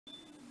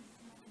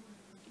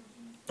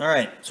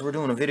Alright, so we're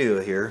doing a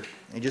video here.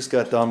 I just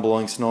got done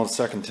blowing snow the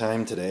second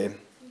time today.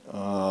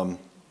 And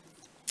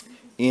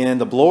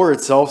the blower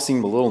itself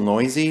seemed a little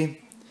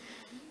noisy.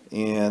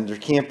 And there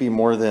can't be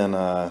more than,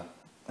 I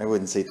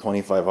wouldn't say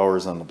 25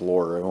 hours on the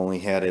blower. I've only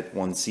had it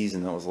one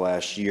season, that was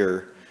last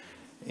year.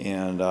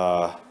 And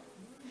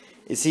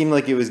it seemed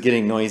like it was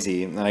getting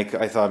noisy. And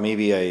I thought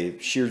maybe I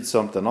sheared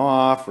something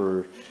off,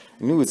 or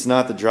I knew it's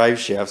not the drive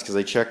shafts because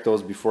I checked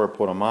those before I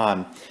put them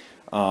on.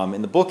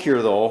 In the book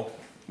here though,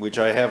 which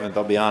I haven't,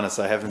 I'll be honest,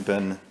 I haven't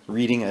been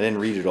reading. I didn't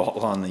read it all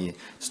on the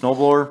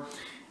snowblower.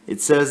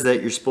 It says that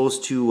you're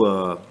supposed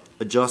to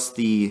adjust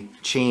the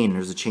chain.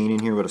 There's a chain in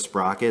here with a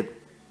sprocket.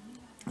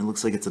 It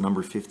looks like it's a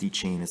number 50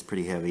 chain. It's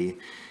pretty heavy.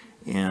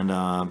 And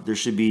there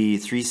should be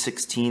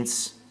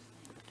 3/16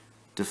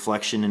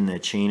 deflection in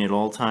that chain at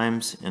all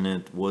times. And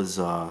it was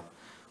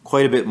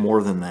quite a bit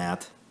more than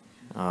that.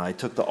 I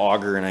took the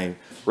auger and I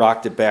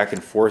rocked it back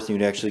and forth, and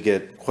you'd actually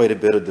get quite a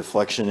bit of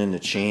deflection in the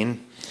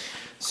chain.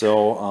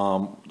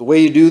 So the way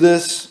you do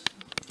this,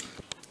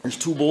 there's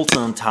two bolts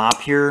on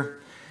top here.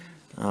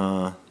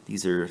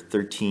 These are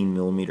 13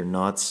 millimeter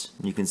nuts.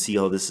 You can see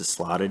how this is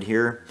slotted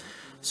here.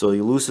 So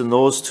you loosen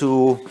those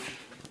two.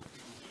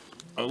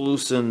 I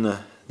loosen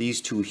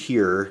these two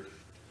here.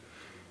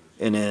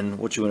 And then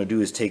what you want to do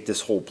is take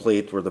this whole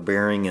plate where the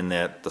bearing and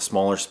the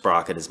smaller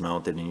sprocket is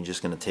mounted, and you're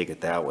just going to take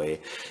it that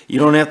way. You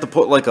don't have to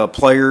put like a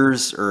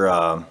pliers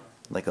or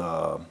like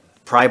a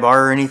pry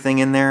bar or anything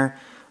in there,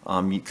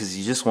 because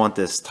you just want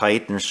this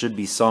tight, and there should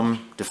be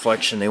some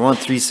deflection. They want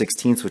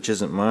 3/16, which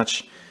isn't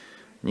much.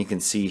 And you can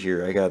see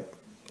here I got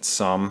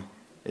some.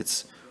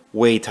 It's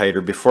way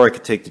tighter. Before I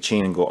could take the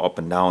chain and go up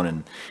and down,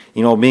 and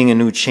you know, being a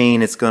new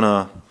chain, it's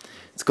gonna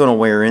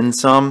wear in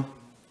some.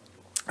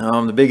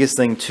 The biggest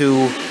thing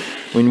too,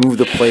 when you move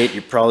the plate,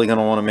 you're probably going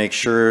to want to make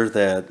sure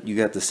that you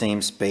got the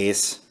same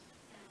space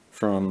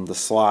from the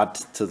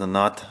slot to the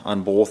nut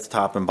on both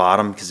top and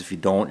bottom, because if you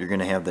don't, you're going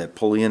to have that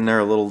pulley in there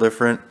a little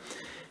different,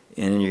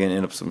 and you're going to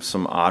end up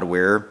some odd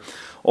wear.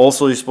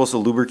 Also, you're supposed to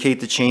lubricate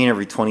the chain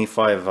every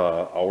 25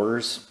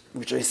 hours,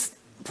 which I'm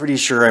pretty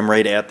sure I'm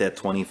right at that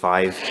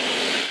 25.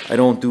 I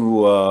don't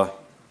do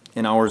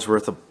an hour's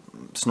worth of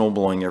snow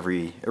blowing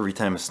every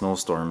time a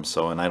snowstorm,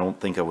 and I don't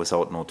think I was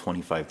out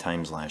 25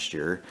 times last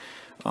year.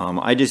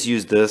 I just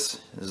used this.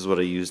 This is what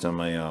I used on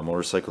my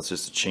motorcycle. It's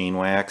just a chain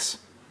wax.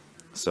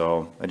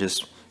 So I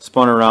just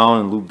spun around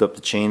and lubed up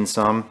the chain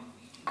some.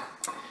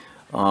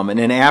 And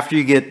then after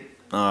you get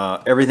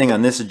everything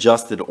on this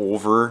adjusted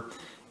over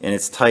and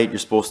it's tight, you're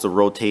supposed to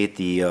rotate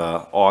the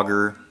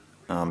auger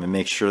and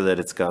make sure that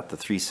it's got the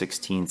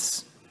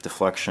 3/16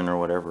 deflection or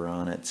whatever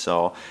on it.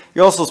 So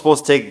you're also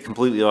supposed to take it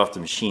completely off the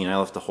machine. I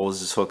left the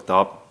hoses hooked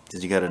up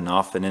because you got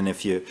enough, and then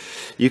if you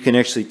can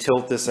actually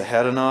tilt this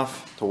ahead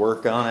enough to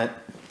work on it,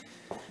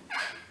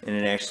 and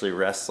it actually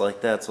rests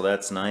like that, so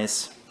that's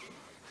nice.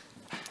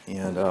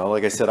 And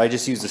like I said, I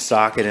just used a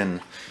socket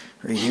and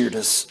right here,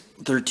 this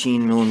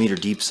 13 millimeter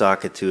deep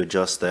socket to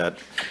adjust that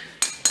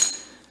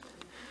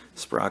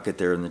sprocket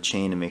there in the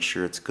chain to make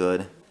sure it's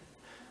good.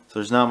 So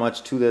there's not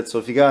much to that. So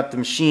if you got the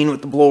machine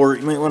with the blower,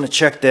 you might want to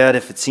check that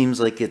if it seems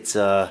like it's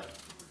a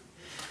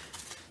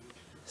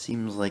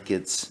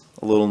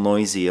little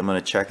noisy. I'm going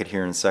to check it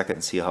here in a second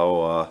and see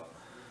how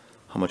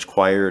much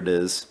quieter it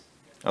is.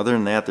 Other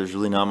than that, there's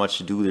really not much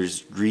to do.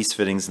 There's grease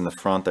fittings in the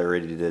front. I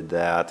already did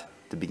that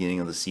at the beginning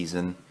of the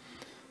season.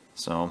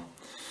 So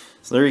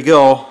there you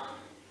go.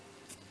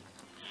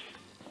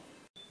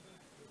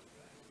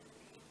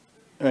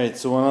 Alright,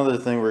 so one other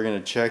thing we're going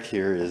to check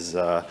here is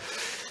the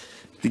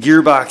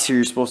gearbox here.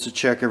 You're supposed to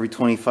check every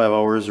 25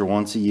 hours or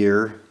once a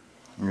year.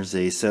 There's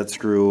a set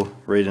screw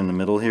right in the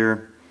middle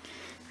here.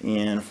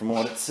 And from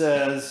what it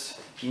says,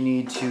 you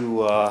need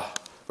to,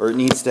 or it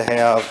needs to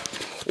have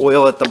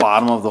oil at the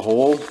bottom of the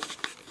hole.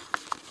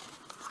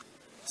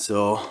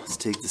 So let's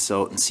take this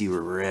out and see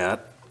where we're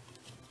at.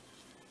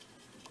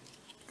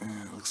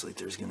 It looks like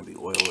there's going to be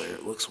oil there.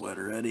 It looks wet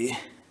already.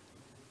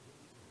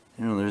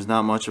 You know, there's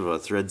not much of a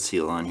thread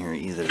seal on here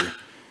either,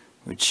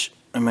 which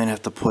I might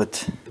have to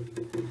put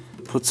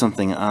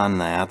something on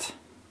that.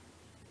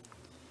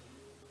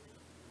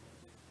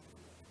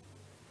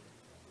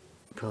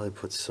 Probably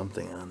put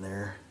something on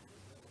there.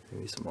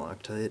 Maybe some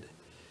Loctite.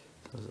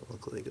 Does it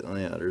look like? Oh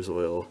yeah, there's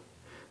oil.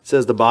 It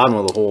says the bottom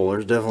of the hole.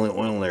 There's definitely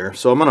oil there.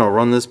 So I'm gonna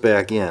run this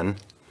back in,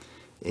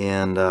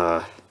 and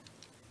I'm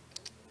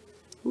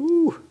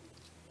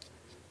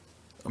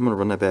gonna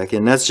run that back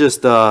in. That's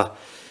just it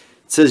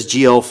says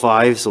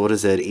GL5. So what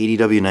is that?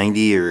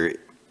 80W90 or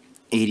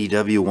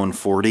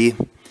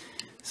 80W140.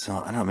 So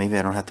I don't know, maybe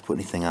I don't have to put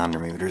anything on there.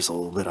 Maybe there's a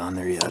little bit on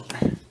there yet.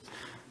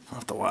 I'll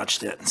have to watch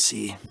that and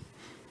see.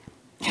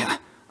 Yeah,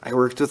 I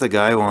worked with a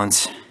guy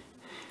once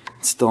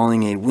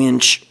installing a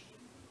winch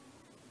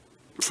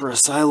for a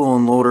silo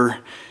unloader,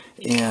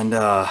 and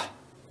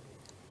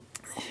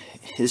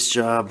his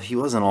job, he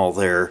wasn't all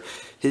there.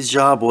 His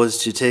job was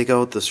to take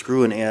out the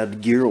screw and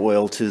add gear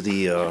oil to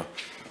the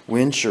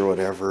winch or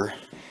whatever.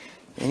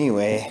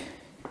 Anyway,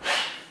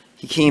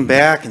 he came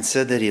back and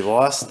said that he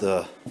lost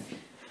the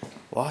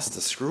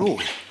screw.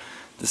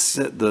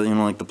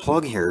 like the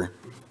plug here.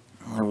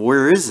 I'm like,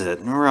 where is it?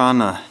 And we're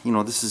on a,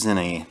 this is in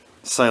a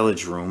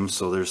silage room,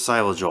 so there's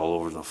silage all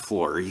over the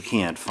floor. You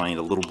can't find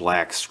a little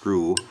black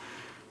screw.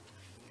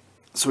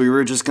 So we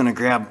were just gonna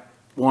grab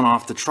one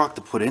off the truck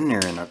to put in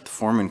there, and the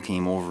foreman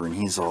came over and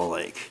he's all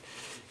like,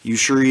 "You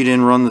sure you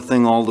didn't run the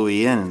thing all the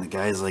way in?" And the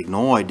guy's like,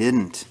 "No, I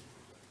didn't."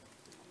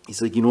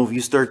 He's like, "If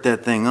you start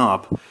that thing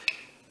up,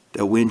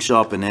 that winch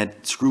up, and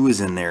that screw is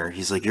in there,"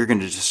 he's like, "you're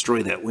gonna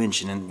destroy that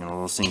winch." And then,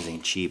 those things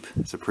ain't cheap.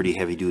 It's a pretty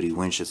heavy duty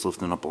winch that's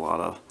lifting up a lot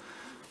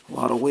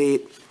of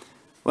weight.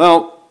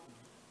 Well,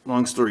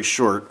 long story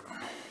short,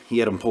 he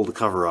had him pull the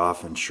cover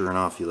off, and sure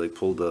enough, he like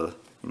pulled the,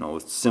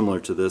 it's similar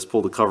to this,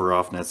 pulled the cover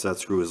off, and that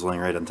screw was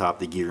laying right on top of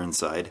the gear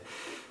inside.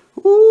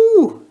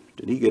 Woo!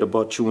 Did he get a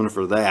butt chewing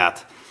for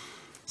that?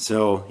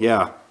 So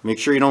yeah, make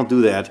sure you don't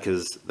do that,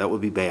 because that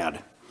would be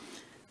bad.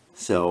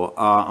 So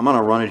I'm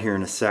gonna run it here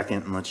in a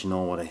second and let you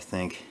know what I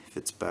think, if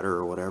it's better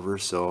or whatever.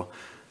 So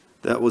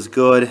that was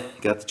good.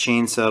 Got the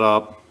chain set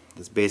up.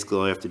 That's basically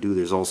all I have to do.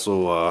 There's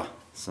also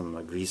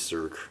some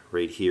greaser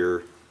right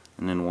here,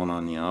 and then one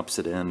on the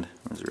opposite end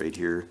is right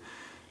here.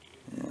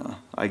 Yeah,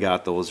 I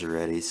got those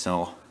already.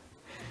 So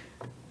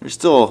there's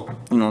still,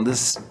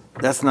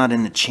 that's not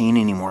in the chain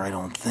anymore, I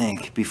don't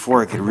think.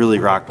 Before I could really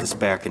rock this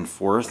back and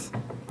forth,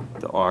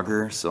 the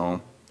auger, so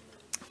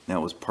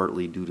that was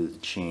partly due to the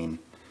chain.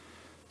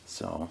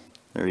 So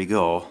there you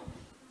go.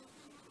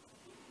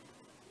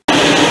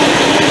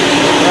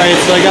 Alright,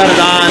 so I got it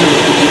on.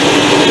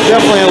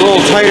 Definitely a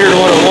little tighter than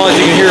what it was.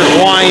 You can hear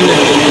it whine.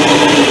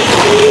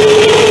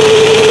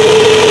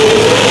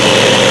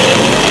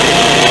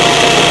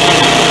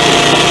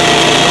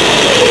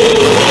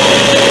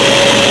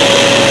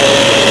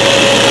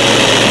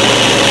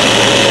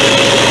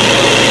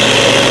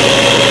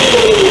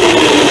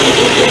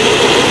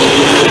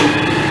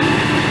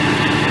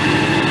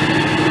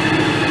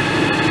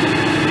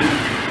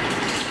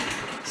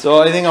 So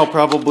I think I'll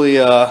probably,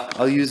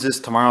 I'll use this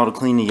tomorrow to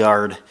clean the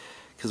yard,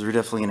 because we're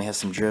definitely going to have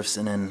some drifts,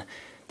 and then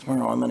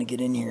tomorrow I'm going to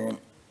get in here and,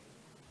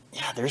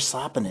 yeah, they're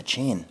slapping the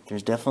chain.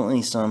 There's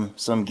definitely some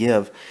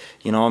give.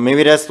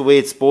 Maybe that's the way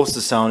it's supposed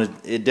to sound.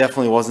 It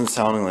definitely wasn't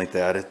sounding like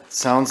that. It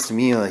sounds to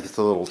me like it's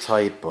a little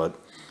tight, but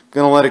I'm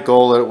going to let it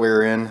go, let it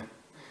wear in,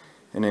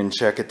 and then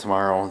check it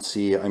tomorrow and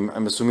see.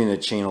 I'm assuming the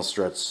chain will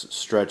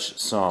stretch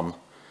some.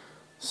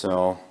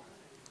 So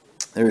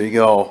there you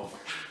go.